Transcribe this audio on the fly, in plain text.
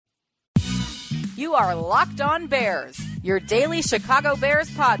You are Locked On Bears, your daily Chicago Bears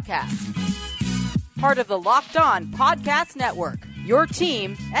podcast. Part of the Locked On Podcast Network, your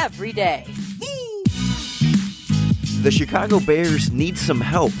team every day. The Chicago Bears need some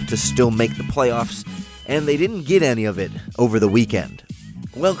help to still make the playoffs, and they didn't get any of it over the weekend.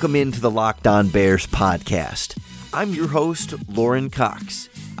 Welcome into the Locked On Bears podcast. I'm your host, Lauren Cox.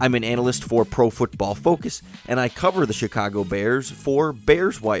 I'm an analyst for Pro Football Focus, and I cover the Chicago Bears for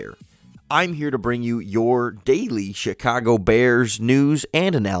Bears Wire. I'm here to bring you your daily Chicago Bears news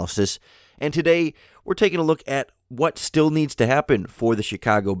and analysis, and today we're taking a look at what still needs to happen for the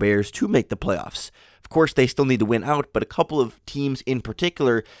Chicago Bears to make the playoffs. Of course, they still need to win out, but a couple of teams in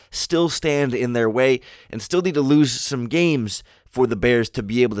particular still stand in their way and still need to lose some games for the Bears to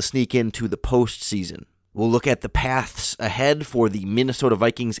be able to sneak into the postseason. We'll look at the paths ahead for the Minnesota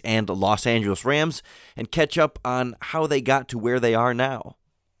Vikings and Los Angeles Rams and catch up on how they got to where they are now.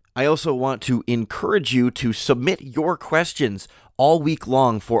 I also want to encourage you to submit your questions all week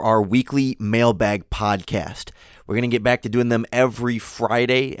long for our weekly mailbag podcast. We're going to get back to doing them every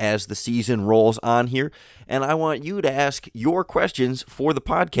Friday as the season rolls on here, and I want you to ask your questions for the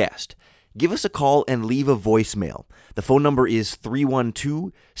podcast. Give us a call and leave a voicemail. The phone number is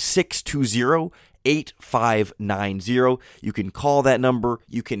 312-620-8590. You can call that number.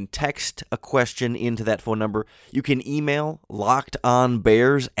 You can text a question into that phone number. You can email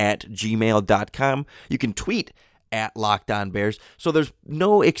lockedonbears@gmail.com. You can tweet at lockedonbears. So there's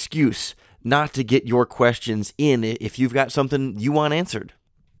no excuse not to get your questions in if you've got something you want answered.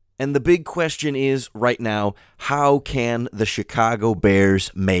 And the big question is right now, how can the Chicago Bears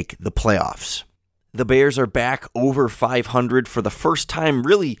make the playoffs? The Bears are back over 500 for the first time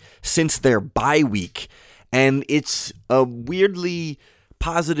really since their bye week. And it's a weirdly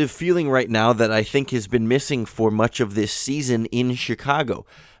positive feeling right now that I think has been missing for much of this season in Chicago.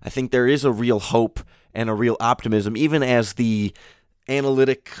 I think there is a real hope and a real optimism, even as the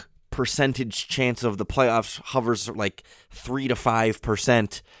analytic percentage chance of the playoffs hovers like 3 to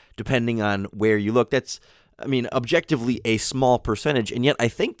 5%, depending on where you look. That's, objectively a small percentage, and yet I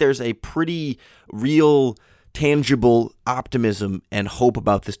think there's a pretty real, tangible optimism and hope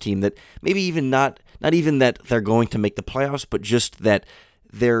about this team that maybe even not even that they're going to make the playoffs, but just that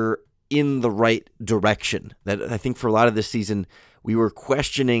they're in the right direction. That I think for a lot of this season, we were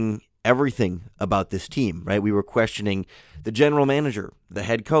questioning everything about this team, right? We were questioning the general manager, the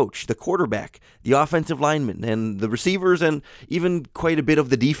head coach, the quarterback, the offensive linemen, and the receivers, and even quite a bit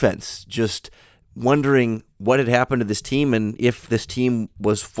of the defense, just wondering what had happened to this team and if this team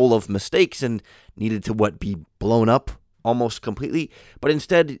was full of mistakes and needed to be blown up almost completely. But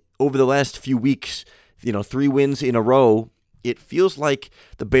instead, over the last few weeks, 3 wins in a row, it feels like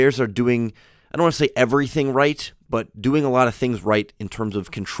the Bears are doing, I don't want to say everything right, but doing a lot of things right in terms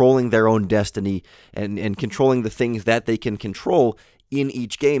of controlling their own destiny and controlling the things that they can control in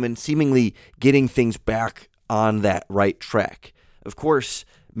each game and seemingly getting things back on that right track. Of course,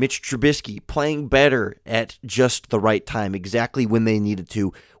 Mitch Trubisky playing better at just the right time, exactly when they needed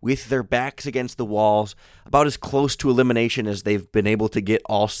to, with their backs against the walls, about as close to elimination as they've been able to get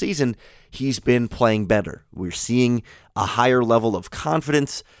all season. He's been playing better. We're seeing a higher level of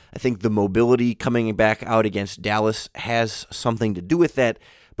confidence. I think the mobility coming back out against Dallas has something to do with that,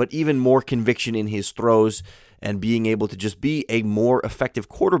 but even more conviction in his throws and being able to just be a more effective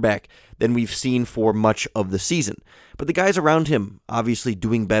quarterback than we've seen for much of the season. But the guys around him obviously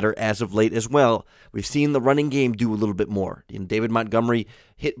doing better as of late as well. We've seen the running game do a little bit more. David Montgomery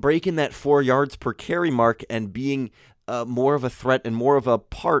breaking that 4 yards per carry mark and being more of a threat and more of a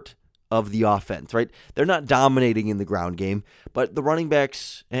part of the offense, right? They're not dominating in the ground game, but the running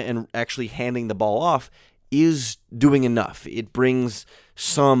backs and actually handing the ball off is doing enough. It brings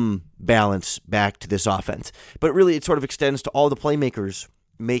some balance back to this offense. But really, it sort of extends to all the playmakers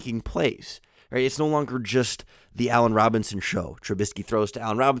making plays. Right? It's no longer just the Allen Robinson show. Trubisky throws to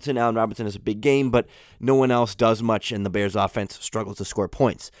Allen Robinson. Allen Robinson has a big game, but no one else does much, and the Bears offense struggles to score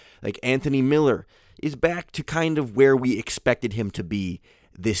points. Like Anthony Miller is back to kind of where we expected him to be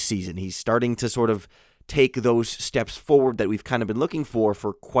this season. He's starting to sort of take those steps forward that we've kind of been looking for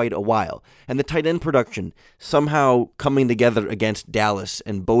quite a while. And the tight end production somehow coming together against Dallas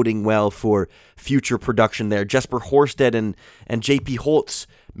and boding well for future production there. Jesper Horsted and J.P. Holtz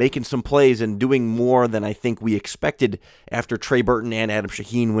making some plays and doing more than I think we expected after Trey Burton and Adam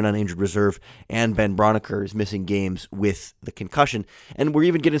Shaheen went on injured reserve and Ben Braunecker is missing games with the concussion. And we're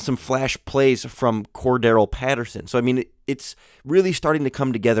even getting some flash plays from Cordarrelle Patterson. So, it's really starting to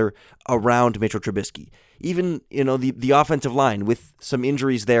come together around Mitchell Trubisky. Even, the offensive line with some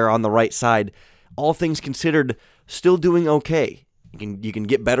injuries there on the right side, all things considered, still doing okay. You can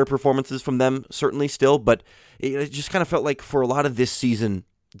get better performances from them, certainly still, but it just kind of felt like for a lot of this season,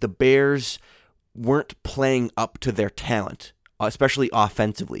 the Bears weren't playing up to their talent, especially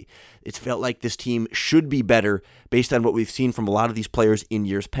offensively. It felt like this team should be better based on what we've seen from a lot of these players in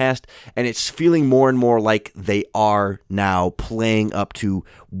years past, and it's feeling more and more like they are now playing up to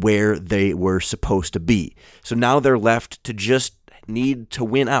where they were supposed to be. So now they're left to just need to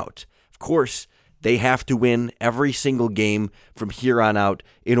win out. Of course, they have to win every single game from here on out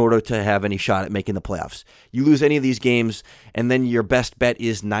in order to have any shot at making the playoffs. You lose any of these games, and then your best bet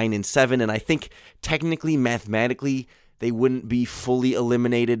is 9-7, and I think technically, mathematically, they wouldn't be fully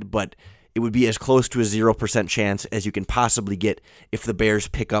eliminated, but it would be as close to a 0% chance as you can possibly get if the Bears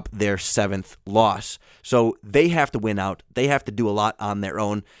pick up their 7th loss. So they have to win out. They have to do a lot on their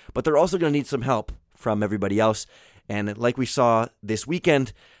own, but they're also going to need some help from everybody else. And like we saw this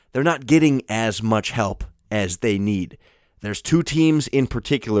weekend, they're not getting as much help as they need. There's 2 teams in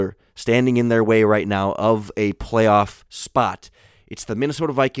particular standing in their way right now of a playoff spot. It's the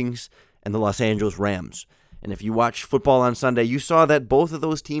Minnesota Vikings and the Los Angeles Rams. And if you watched football on Sunday, you saw that both of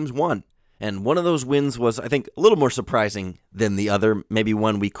those teams won. And one of those wins was, I think, a little more surprising than the other, maybe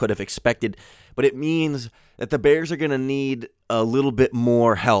one we could have expected. But it means that the Bears are going to need a little bit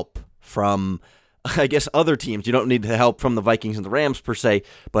more help from, I guess, other teams. You don't need the help from the Vikings and the Rams per se,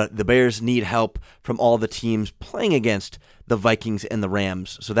 but the Bears need help from all the teams playing against the Vikings and the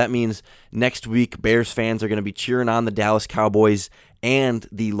Rams. So that means next week, Bears fans are going to be cheering on the Dallas Cowboys and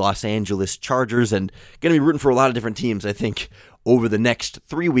the Los Angeles Chargers, and going to be rooting for a lot of different teams, I think, over the next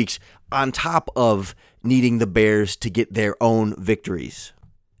 3 weeks, on top of needing the Bears to get their own victories.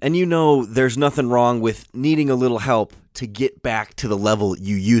 And you know there's nothing wrong with needing a little help to get back to the level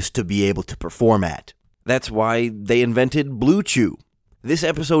you used to be able to perform at. That's why they invented Blue Chew. This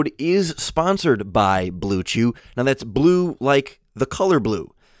episode is sponsored by Blue Chew. Now that's blue like the color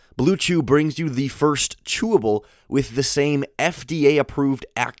blue. Blue Chew brings you the first chewable with the same FDA-approved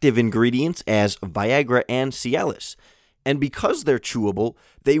active ingredients as Viagra and Cialis. And because they're chewable,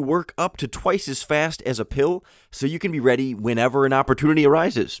 they work up to twice as fast as a pill, so you can be ready whenever an opportunity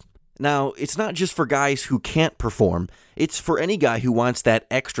arises. Now, it's not just for guys who can't perform, it's for any guy who wants that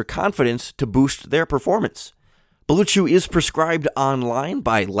extra confidence to boost their performance. Blue Chew is prescribed online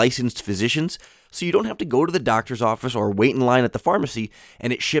by licensed physicians, so you don't have to go to the doctor's office or wait in line at the pharmacy,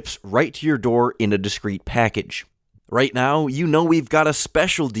 and it ships right to your door in a discreet package. Right now, you know we've got a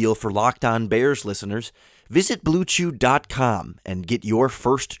special deal for Locked On Bears listeners. Visit BlueChew.com and get your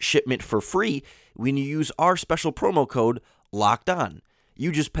first shipment for free when you use our special promo code LOCKEDON.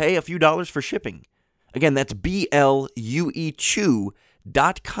 You just pay a few dollars for shipping. Again, that's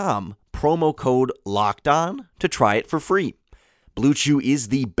BLUEChew.com, promo code LOCKEDON to try it for free. Blue Chew is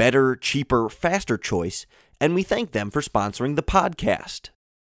the better, cheaper, faster choice, and we thank them for sponsoring the podcast.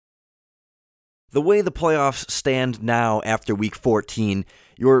 The way the playoffs stand now after Week 14,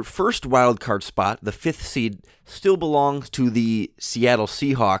 your first wildcard spot, the 5th seed, still belongs to the Seattle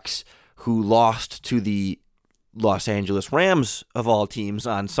Seahawks, who lost to the Los Angeles Rams, of all teams,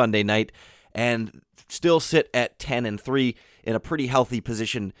 on Sunday night, and still sit at 10-3 in a pretty healthy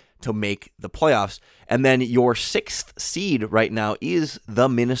position to make the playoffs. And then your 6th seed right now is the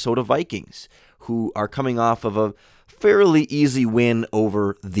Minnesota Vikings, who are coming off of a fairly easy win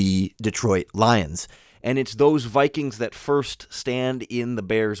over the Detroit Lions. And it's those Vikings that first stand in the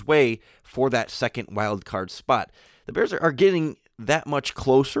Bears' way for that second wild card spot. The Bears are getting that much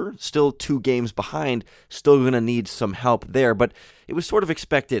closer, still 2 games behind, still going to need some help there, but it was sort of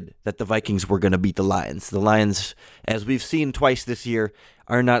expected that the Vikings were going to beat the Lions. The Lions, as we've seen twice this year,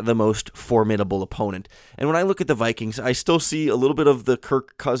 are not the most formidable opponent. And when I look at the Vikings, I still see a little bit of the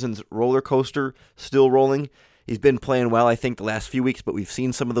Kirk Cousins roller coaster still rolling. He's been playing well, I think, the last few weeks, but we've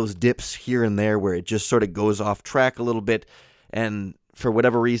seen some of those dips here and there where it just sort of goes off track a little bit, and for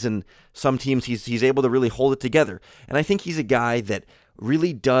whatever reason, some teams he's able to really hold it together. And I think he's a guy that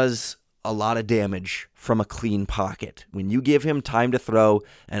really does a lot of damage from a clean pocket. When you give him time to throw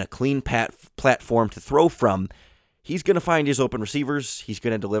and a clean platform to throw from, he's going to find his open receivers, he's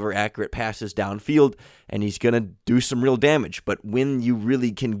going to deliver accurate passes downfield, and he's going to do some real damage. But when you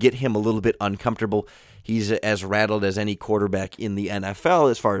really can get him a little bit uncomfortable, he's as rattled as any quarterback in the NFL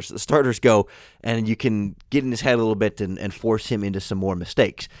as far as the starters go, and you can get in his head a little bit and force him into some more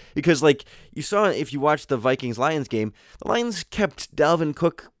mistakes. Because like you saw if you watched the Vikings-Lions game, the Lions kept Dalvin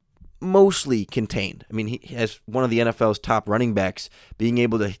Cook mostly contained. I mean, he has one of the NFL's top running backs. Being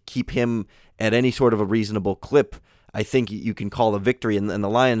able to keep him at any sort of a reasonable clip, I think you can call a victory, and the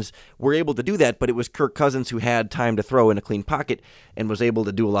Lions were able to do that, but it was Kirk Cousins who had time to throw in a clean pocket and was able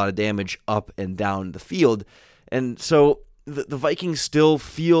to do a lot of damage up and down the field. And so the Vikings still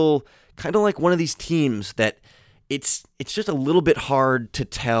feel kind of like one of these teams that it's just a little bit hard to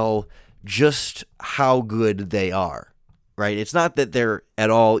tell just how good they are, right? It's not that they're at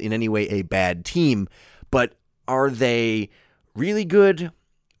all in any way a bad team, but are they really good,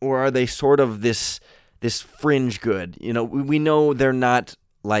 or are they sort of this fringe good? We know they're not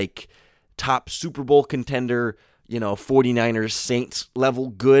like top Super Bowl contender, 49ers Saints level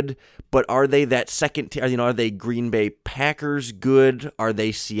good, but are they that second tier? Are they Green Bay Packers good? Are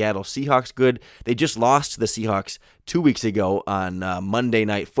they Seattle Seahawks good? They just lost to the Seahawks 2 weeks ago on Monday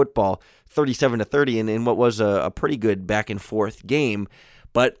Night Football, 37-30, and in what was a pretty good back and forth game.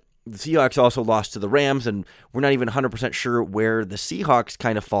 But the Seahawks also lost to the Rams, and we're not even 100% sure where the Seahawks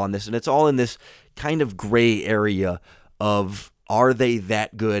kind of fall in this. And it's all in this kind of gray area of, are they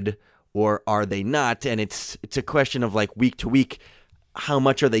that good or are they not? And it's a question of like week to week, how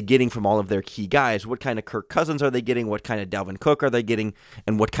much are they getting from all of their key guys? What kind of Kirk Cousins are they getting? What kind of Dalvin Cook are they getting?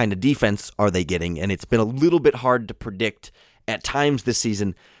 And what kind of defense are they getting? And it's been a little bit hard to predict at times this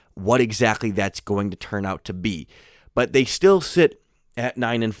season what exactly that's going to turn out to be. But they still sit at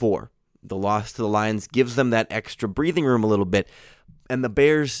 9-4. The loss to the Lions gives them that extra breathing room a little bit, and the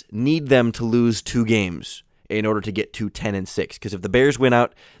Bears need them to lose 2 games in order to get to 10-6. Because if the Bears win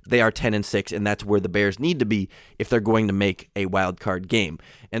out, they are 10-6, and that's where the Bears need to be if they're going to make a wild card game.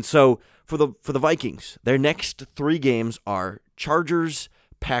 And so for the Vikings, their next 3 games are Chargers,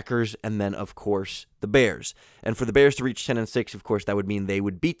 Packers, and then, of course, the Bears. And for the Bears to reach 10-6, of course, that would mean they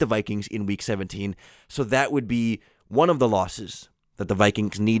would beat the Vikings in Week 17. So that would be one of the losses that the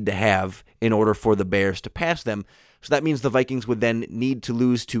Vikings need to have in order for the Bears to pass them. So that means the Vikings would then need to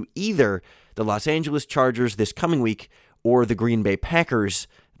lose to either the Los Angeles Chargers this coming week or the Green Bay Packers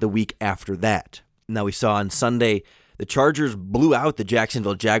the week after that. Now, we saw on Sunday the Chargers blew out the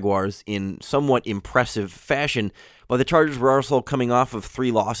Jacksonville Jaguars in somewhat impressive fashion, but the Chargers were also coming off of 3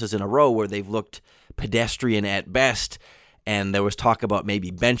 losses in a row where they've looked pedestrian at best, and there was talk about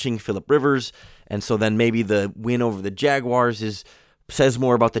maybe benching Phillip Rivers, and so then maybe the win over the Jaguars says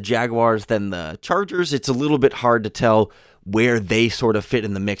more about the Jaguars than the Chargers. It's a little bit hard to tell where they sort of fit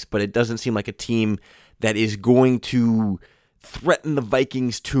in the mix, but it doesn't seem like a team that is going to threaten the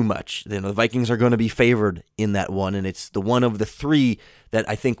Vikings too much. The Vikings are going to be favored in that one, and it's the one of the 3 that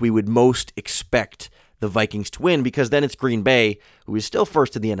I think we would most expect the Vikings to win, because then it's Green Bay, who is still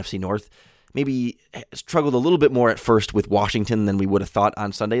first in the NFC North. Maybe struggled a little bit more at first with Washington than we would have thought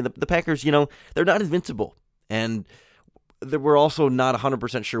on Sunday. The Packers, they're not invincible, and we're also not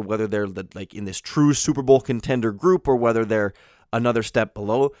 100% sure whether they're like in this true Super Bowl contender group or whether they're another step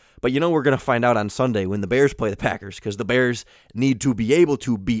below. But we're going to find out on Sunday when the Bears play the Packers, because the Bears need to be able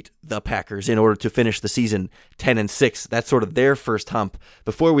to beat the Packers in order to finish the season 10-6. That's sort of their first hump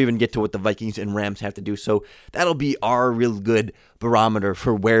before we even get to what the Vikings and Rams have to do. So that'll be our real good barometer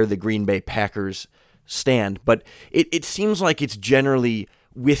for where the Green Bay Packers stand. But it seems like it's generally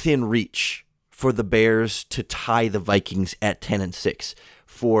within reach for the Bears to tie the Vikings at 10-6.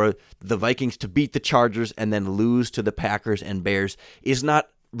 For the Vikings to beat the Chargers and then lose to the Packers and Bears is not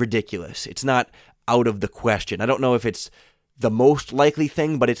ridiculous. It's not out of the question. I don't know if it's the most likely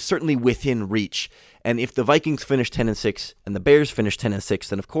thing, but it's certainly within reach. And if the Vikings finish 10-6 and the Bears finish 10-6,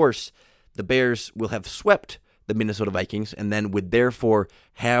 then of course the Bears will have swept the Minnesota Vikings and then would therefore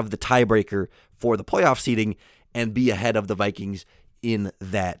have the tiebreaker for the playoff seeding and be ahead of the Vikings in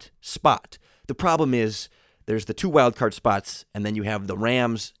that spot. The problem is there's the 2 wildcard spots, and then you have the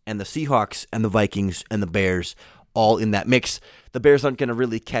Rams and the Seahawks and the Vikings and the Bears all in that mix. The Bears aren't going to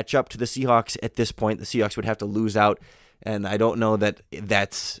really catch up to the Seahawks at this point. The Seahawks would have to lose out, and I don't know that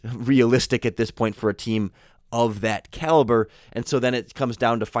that's realistic at this point for a team of that caliber. And so then it comes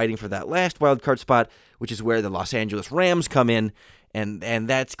down to fighting for that last wildcard spot, which is where the Los Angeles Rams come in, and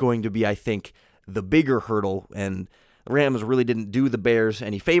that's going to be, I think, the bigger hurdle. And the Rams really didn't do the Bears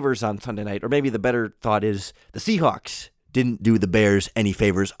any favors on Sunday night, or maybe the better thought is the Seahawks didn't do the Bears any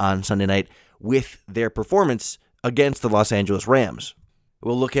favors on Sunday night with their performance against the Los Angeles Rams.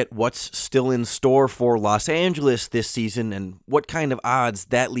 We'll look at what's still in store for Los Angeles this season and what kind of odds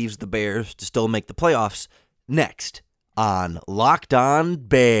that leaves the Bears to still make the playoffs next on Locked On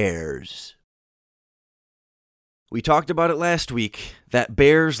Bears. We talked about it last week. That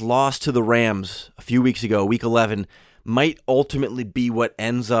Bears loss to the Rams a few weeks ago, Week 11, might ultimately be what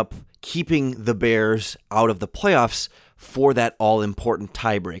ends up keeping the Bears out of the playoffs for that all-important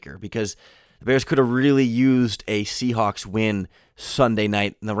tiebreaker, because the Bears could have really used a Seahawks win Sunday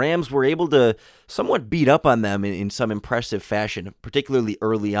night, and the Rams were able to somewhat beat up on them in some impressive fashion, particularly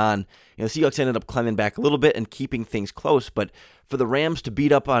early on. The Seahawks ended up climbing back a little bit and keeping things close, but for the Rams to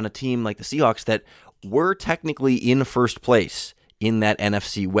beat up on a team like the Seahawks that were technically in first place in that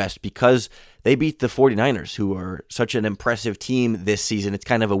NFC West because they beat the 49ers, who are such an impressive team this season. It's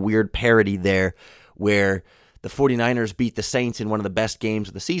kind of a weird parody there where the 49ers beat the Saints in one of the best games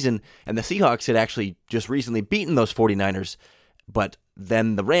of the season, and the Seahawks had actually just recently beaten those 49ers, but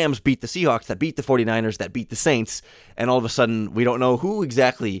then the Rams beat the Seahawks, that beat the 49ers, that beat the Saints, and all of a sudden we don't know who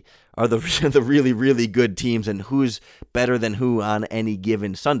exactly are the really, really good teams and who's better than who on any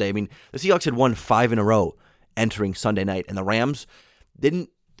given Sunday. I mean, the Seahawks had won 5 in a row entering Sunday night, and the Rams didn't,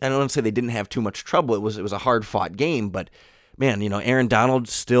 I don't want to say they didn't have too much trouble. It was a hard-fought game, but man, Aaron Donald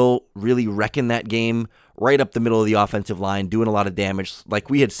still really wrecking that game right up the middle of the offensive line, doing a lot of damage like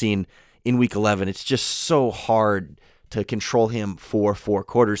we had seen in Week 11. It's just so hard to control him for 4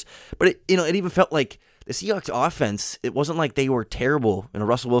 quarters. But it even felt like the Seahawks offense, it wasn't like they were terrible.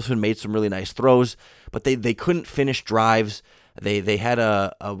 Russell Wilson made some really nice throws, but they couldn't finish drives. They had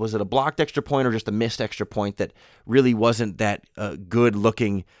was it a blocked extra point or just a missed extra point that really wasn't that good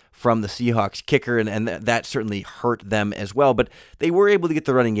looking from the Seahawks kicker, and that certainly hurt them as well. But they were able to get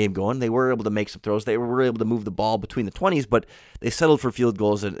the running game going. They were able to make some throws. They were able to move the ball between the 20s, but they settled for field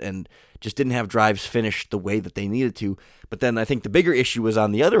goals and just didn't have drives finished the way that they needed to. But then I think the bigger issue was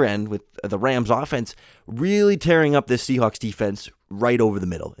on the other end with the Rams offense really tearing up this Seahawks defense right over the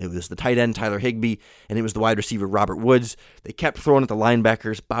middle. It was the tight end, Tyler Higbee, and it was the wide receiver, Robert Woods. They kept throwing at the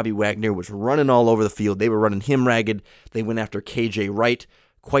linebackers. Bobby Wagner was running all over the field. They were running him ragged. They went after KJ Wright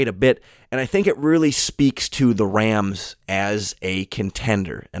quite a bit. And I think it really speaks to the Rams as a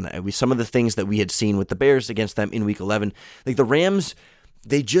contender. And some of the things that we had seen with the Bears against them in Week 11, like the Rams,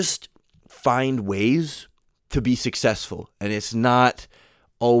 they just find ways to be successful. And it's not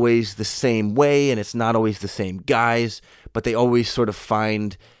always the same way, and it's not always the same guys, but they always sort of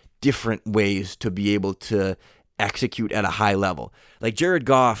find different ways to be able to execute at a high level. Like Jared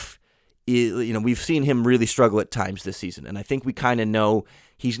Goff, we've seen him really struggle at times this season, and I think we kind of know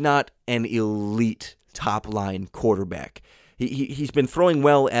he's not an elite top-line quarterback. He's been throwing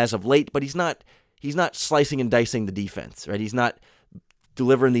well as of late, but he's not slicing and dicing the defense, right? He's not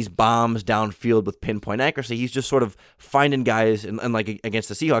delivering these bombs downfield with pinpoint accuracy. He's just sort of finding guys, and like against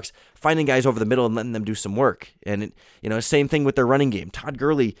the Seahawks, finding guys over the middle and letting them do some work. And, same thing with their running game. Todd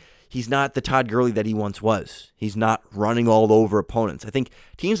Gurley, he's not the Todd Gurley that he once was. He's not running all over opponents. I think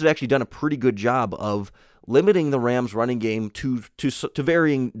teams have actually done a pretty good job of limiting the Rams' running game to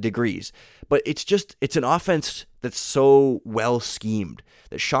varying degrees. But it's an offense that's so well schemed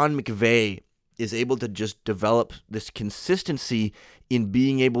that Sean McVay is able to just develop this consistency in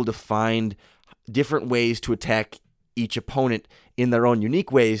being able to find different ways to attack each opponent in their own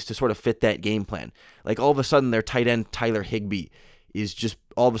unique ways to sort of fit that game plan. Like all of a sudden their tight end Tyler Higbee is just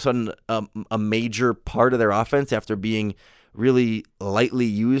all of a sudden a major part of their offense after being really lightly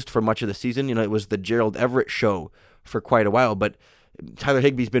used for much of the season. It was the Gerald Everett show for quite a while, but Tyler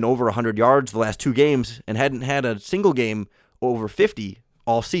Higbee's been over 100 yards the last 2 games and hadn't had a single game over 50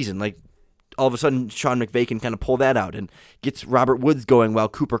 all season. Like, all of a sudden, Sean McVay can kind of pull that out and gets Robert Woods going while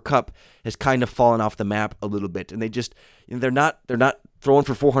Cooper Kupp has kind of fallen off the map a little bit. And they just, they're not throwing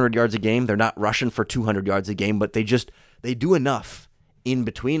for 400 yards a game. They're not rushing for 200 yards a game, but they do enough in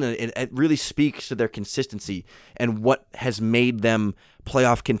between. And it really speaks to their consistency and what has made them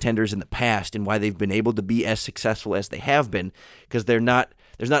playoff contenders in the past and why they've been able to be as successful as they have been, because there's not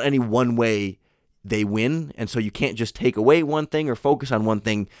any one way they win, and so you can't just take away one thing or focus on one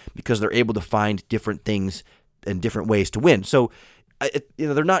thing, because they're able to find different things and different ways to win. So,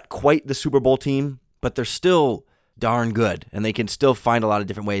 they're not quite the Super Bowl team, but they're still darn good, and they can still find a lot of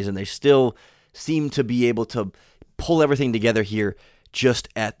different ways, and they still seem to be able to pull everything together here just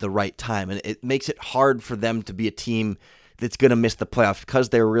at the right time. And it makes it hard for them to be a team that's going to miss the playoffs, because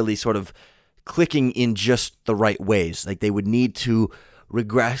they're really sort of clicking in just the right ways. Like, they would need to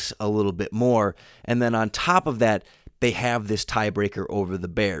regress a little bit more. And then on top of that, they have this tiebreaker over the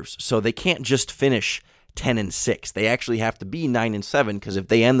Bears. So they can't just finish 10-6. They actually have to be 9-7, because if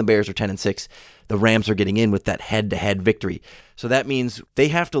they and the Bears are 10-6, the Rams are getting in with that head-to-head victory. So that means they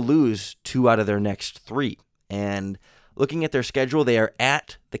have to lose 2 out of their next 3. And looking at their schedule, they are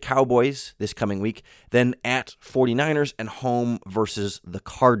at the Cowboys this coming week, then at 49ers, and home versus the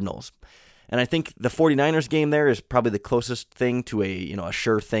Cardinals. And I think the 49ers game there is probably the closest thing to a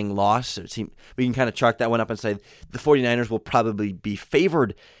sure thing loss. We can kind of chalk that one up and say the 49ers will probably be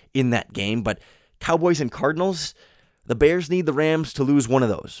favored in that game. But Cowboys and Cardinals, the Bears need the Rams to lose one of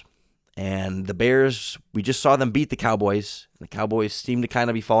those. And the Bears, we just saw them beat the Cowboys. The Cowboys seem to kind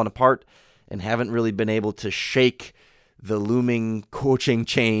of be falling apart and haven't really been able to shake the looming coaching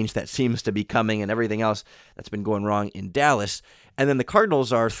change that seems to be coming and everything else that's been going wrong in Dallas. And then the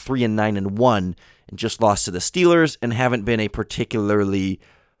Cardinals are 3-9-1 and just lost to the Steelers and haven't been a particularly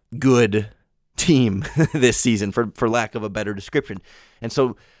good team this season, for lack of a better description. And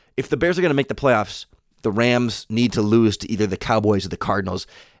so if the Bears are going to make the playoffs, the Rams need to lose to either the Cowboys or the Cardinals.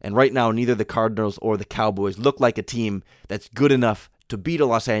 And right now, neither the Cardinals or the Cowboys look like a team that's good enough to beat a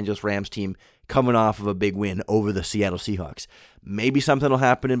Los Angeles Rams team coming off of a big win over the Seattle Seahawks. Maybe something will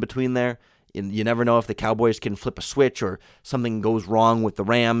happen in between there. You never know if the Cowboys can flip a switch or something goes wrong with the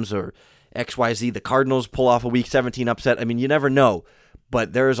Rams or XYZ. The Cardinals pull off a Week 17 upset. I mean, you never know.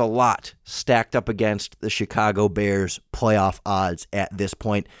 But there is a lot stacked up against the Chicago Bears playoff odds at this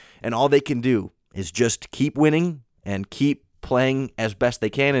point. And all they can do is just keep winning and keep playing as best they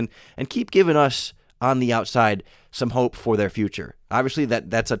can and keep giving us on the outside some hope for their future. Obviously,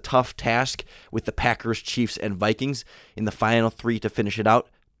 that's a tough task with the Packers, Chiefs, and Vikings in the final three to finish it out.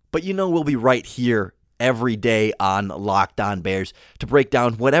 But we'll be right here every day on Locked On Bears to break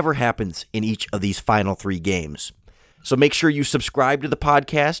down whatever happens in each of these final three games. So make sure you subscribe to the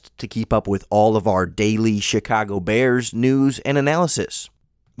podcast to keep up with all of our daily Chicago Bears news and analysis.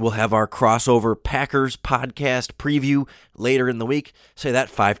 We'll have our crossover Packers podcast preview later in the week. Say that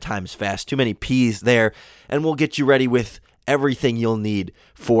 5 times fast. Too many P's there. And we'll get you ready with everything you'll need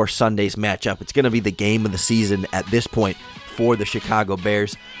for Sunday's matchup. It's going to be the game of the season at this point for the Chicago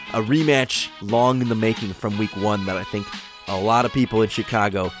Bears. A rematch long in the making from Week 1 that I think a lot of people in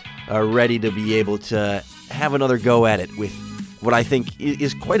Chicago are ready to be able to have another go at it with what I think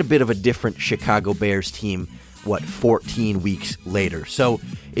is quite a bit of a different Chicago Bears team, 14 weeks later. So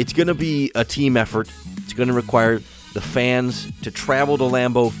it's going to be a team effort. It's going to require the fans to travel to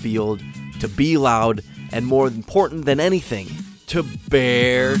Lambeau Field, to be loud, and more important than anything, to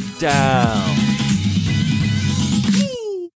bear down.